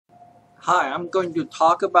Hi, I'm going to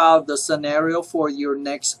talk about the scenario for your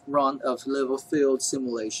next run of Littlefield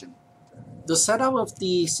simulation. The setup of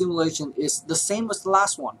the simulation is the same as the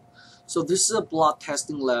last one. So this is a blood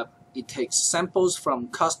testing lab. It takes samples from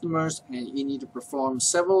customers and you need to perform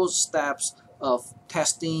several steps of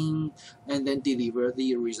testing and then deliver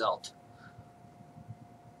the result.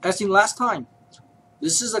 As in last time,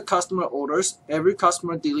 this is a customer orders. Every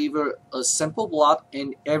customer deliver a sample blood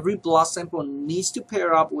and every blood sample needs to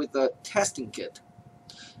pair up with a testing kit.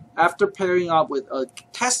 After pairing up with a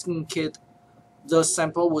testing kit, the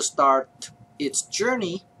sample will start its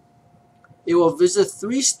journey. It will visit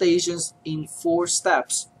 3 stations in 4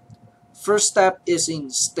 steps. First step is in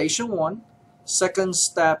station 1, second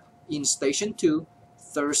step in station 2,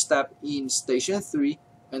 third step in station 3,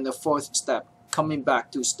 and the fourth step coming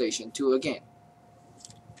back to station 2 again.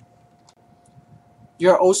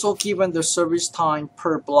 You're also given the service time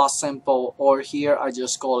per blood sample, or here I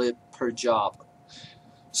just call it per job.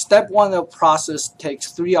 Step 1 of process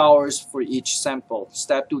takes 3 hours for each sample.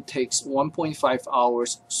 Step 2 takes 1.5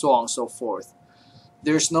 hours, so on and so forth.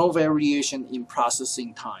 There's no variation in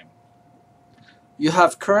processing time. You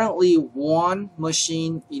have currently 1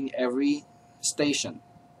 machine in every station.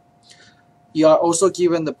 You are also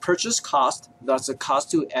given the purchase cost, that's the cost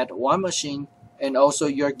to add 1 machine, and also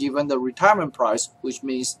you're given the retirement price, which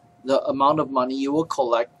means the amount of money you will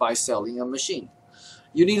collect by selling a machine.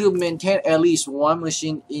 You need to maintain at least 1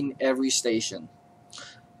 machine in every station.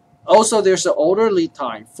 Also, there's an order lead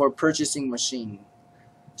time for purchasing machine.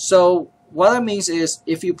 So what that means is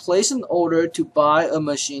if you place an order to buy a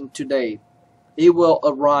machine today, it will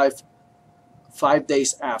arrive 5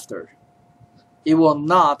 days after. It will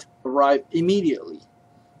not arrive immediately.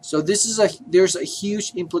 So there's a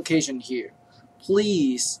huge implication here.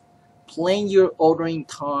 Please plan your ordering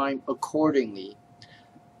time accordingly.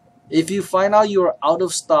 If you find out you're out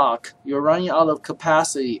of stock, you're running out of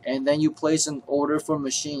capacity, and then you place an order for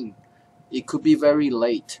machine, it could be very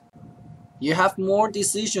late. You have more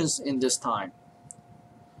decisions in this time.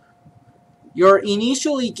 You're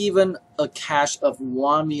initially given a cash of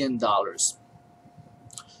 $1 million.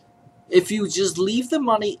 If you just leave the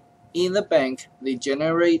money in the bank, they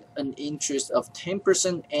generate an interest of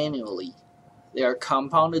 10% annually. They are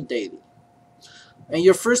compounded daily. And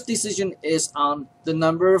your first decision is on the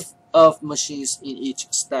number of machines in each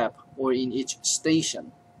step or in each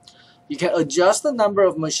station. You can adjust the number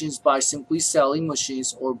of machines by simply selling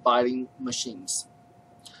machines or buying machines.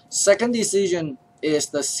 Second decision is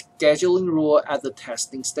the scheduling rule at the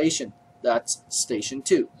testing station. That's station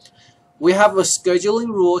 2. We have a scheduling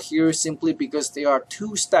rule here simply because there are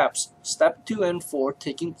 2 steps, step 2 and 4,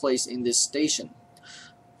 taking place in this station.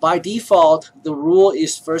 By default, the rule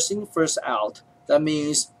is first in, first out. That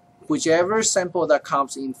means whichever sample that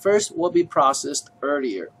comes in first will be processed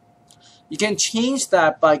earlier. You can change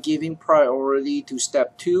that by giving priority to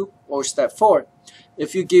step 2 or step 4.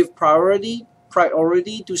 If you give priority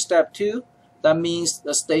to step 2, that means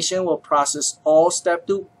the station will process all step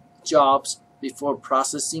 2 jobs before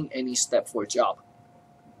processing any step 4 job.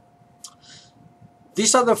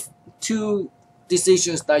 These are the 2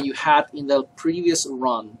 decisions that you had in the previous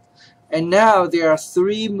run, and now there are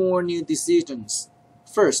 3 more new decisions.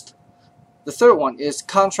 First, the third one is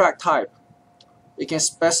contract type. You can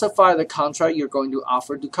specify the contract you're going to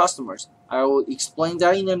offer to customers. I will explain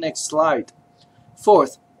that in the next slide.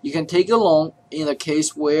 Fourth, you can take a loan in the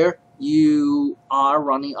case where you are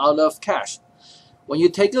running out of cash. When you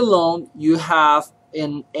take a loan, you have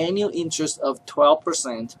an annual interest of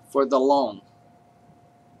 12% for the loan.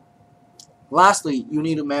 Lastly, you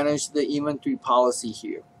need to manage the inventory policy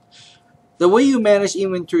here. The way you manage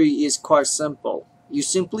inventory is quite simple. You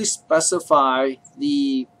simply specify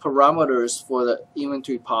the parameters for the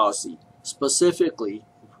inventory policy, specifically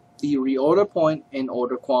the reorder point and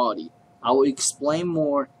order quantity. I will explain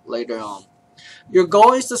more later on. Your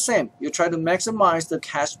goal is the same. You try to maximize the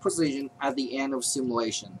cash position at the end of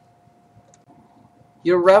simulation.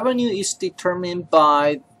 Your revenue is determined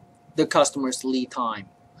by the customer's lead time.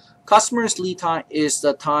 Customer's lead time is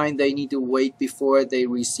the time they need to wait before they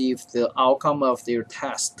receive the outcome of their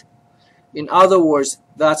test. In other words,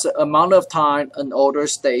 that's the amount of time an order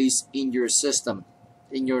stays in your system,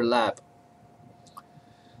 in your lab.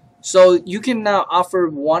 So you can now offer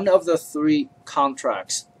one of the 3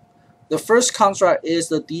 contracts. The first contract is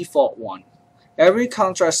the default one. Every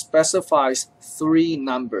contract specifies 3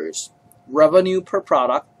 numbers. Revenue per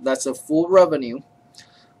product, that's a full revenue,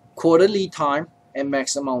 quoted lead time, and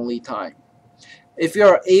maximum lead time. If you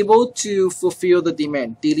are able to fulfill the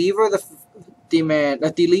demand, deliver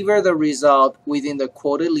the result within the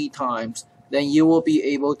quoted lead times, then you will be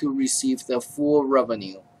able to receive the full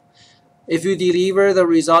revenue. If you deliver the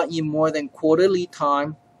result in more than quarter lead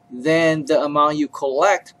time, then the amount you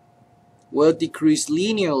collect will decrease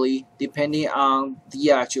linearly depending on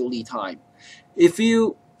the actual lead time. If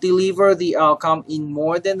you deliver the outcome in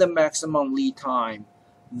more than the maximum lead time,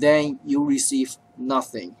 then you receive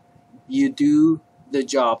nothing. You do the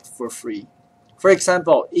job for free. For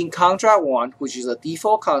example, in contract 1, which is a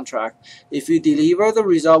default contract, if you deliver the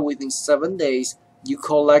result within 7 days, you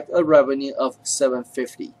collect a revenue of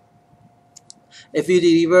 $750. If you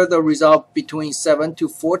deliver the result between 7 to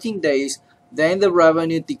 14 days, then the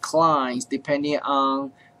revenue declines depending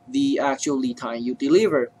on the actual lead time you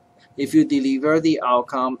deliver. If you deliver the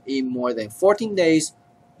outcome in more than 14 days,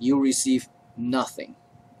 you receive nothing.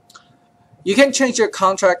 You can change your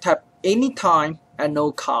contract type anytime at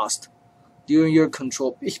no cost during your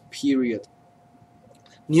control period.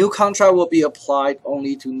 New contract will be applied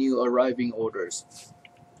only to new arriving orders.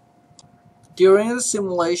 During the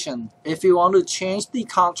simulation, if you want to change the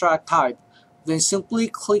contract type, then simply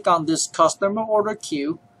click on this customer order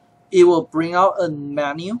queue. It will bring out a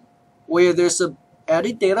menu where there's a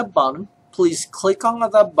edit data button. Please click on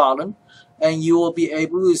that button and you will be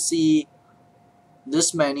able to see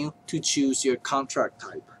this menu to choose your contract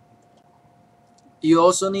type. You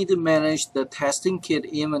also need to manage the testing kit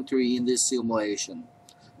inventory in this simulation.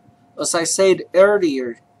 As I said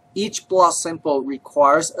earlier, each blood sample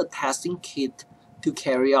requires a testing kit to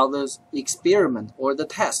carry out the experiment or the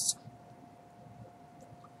tests.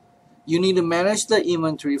 You need to manage the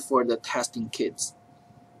inventory for the testing kits.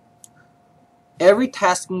 Every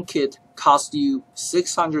testing kit costs you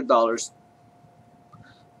 $600.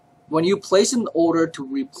 When you place an order to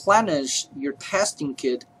replenish your testing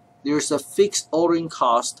kit, there's a fixed ordering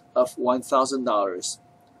cost of $1,000.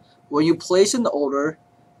 When you place an order,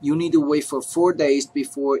 you need to wait for 4 days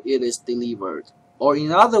before it is delivered. Or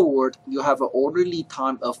in other words, you have an order lead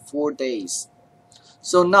time of 4 days.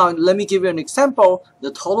 So now let me give you an example.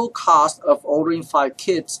 The total cost of ordering 5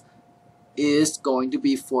 kits is going to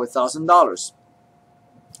be $4,000.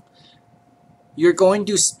 You're going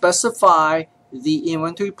to specify the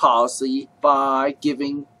inventory policy by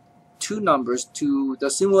giving 2 numbers to the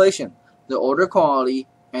simulation, the order quantity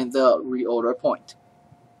and the reorder point.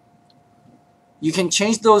 You can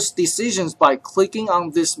change those decisions by clicking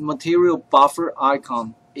on this material buffer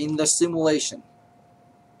icon in the simulation.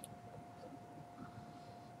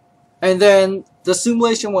 And then the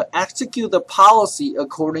simulation will execute the policy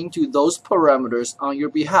according to those parameters on your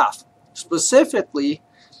behalf. Specifically,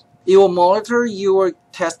 it will monitor your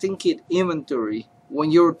testing kit inventory. When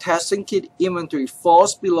your testing kit inventory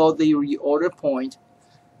falls below the reorder point,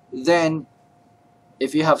 then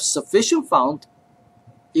if you have sufficient funds,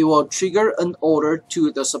 it will trigger an order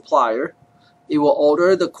to the supplier. It will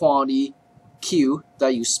order the quantity Q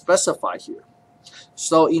that you specify here.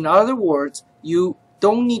 So in other words, you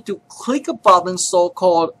don't need to click a button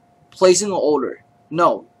so-called placing an order.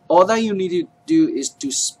 No, all that you need to do is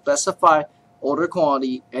to specify order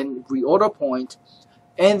quantity and reorder point,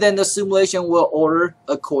 and then the simulation will order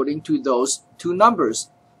according to those 2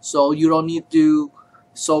 numbers. So you don't need to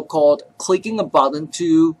so-called clicking a button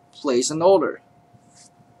to place an order.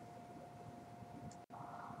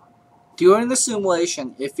 During the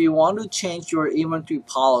simulation, if you want to change your inventory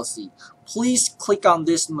policy, please click on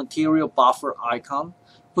this material buffer icon,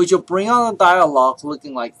 which will bring on a dialog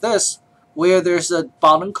looking like this, where there's a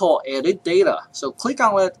button called Edit Data. So click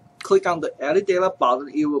on it, click on the Edit Data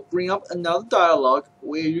button. It will bring up another dialog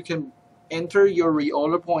where you can enter your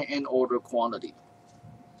reorder point and order quantity.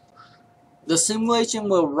 The simulation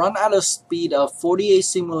will run at a speed of 48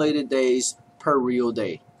 simulated days per real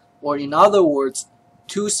day, or in other words,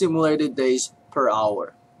 2 simulated days per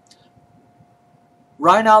hour.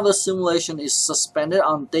 Right now the simulation is suspended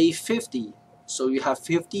on day 50, so you have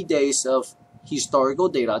 50 days of historical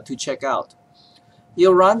data to check out.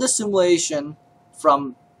 You'll run the simulation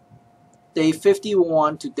from day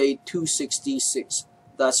 51 to day 266.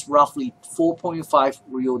 That's roughly 4.5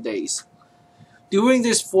 real days. During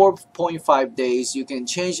these 4.5 days, you can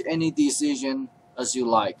change any decision as you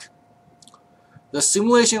like. The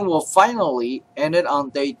simulation will finally end it on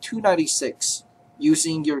day 296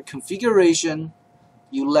 using your configuration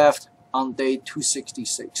you left on day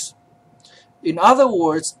 266. In other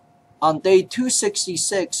words, on day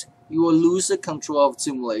 266, you will lose the control of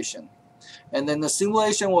simulation. And then the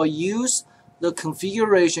simulation will use the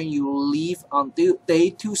configuration you leave on day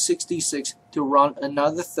 266 to run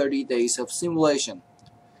another 30 days of simulation.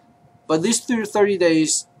 But these 30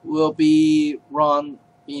 days will be run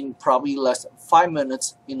in probably less than 5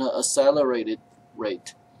 minutes in an accelerated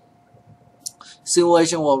rate.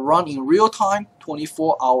 Simulation will run in real time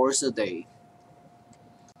 24 hours a day.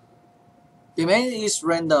 Demand is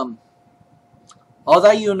random. All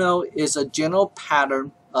that you know is a general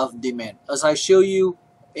pattern of demand, as I show you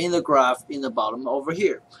in the graph in the bottom over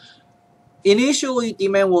here. Initially,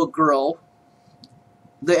 demand will grow.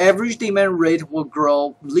 The average demand rate will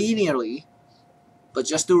grow linearly, but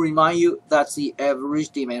just to remind you, that's the average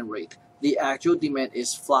demand rate. The actual demand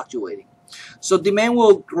is fluctuating. So demand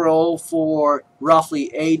will grow for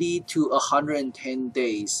roughly 80 to 110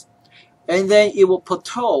 days. And then it will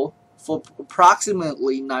plateau for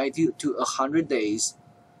approximately 90 to 100 days.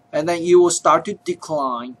 And then it will start to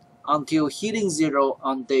decline until hitting zero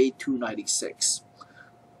on day 296.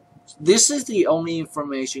 This is the only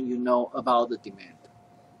information you know about the demand.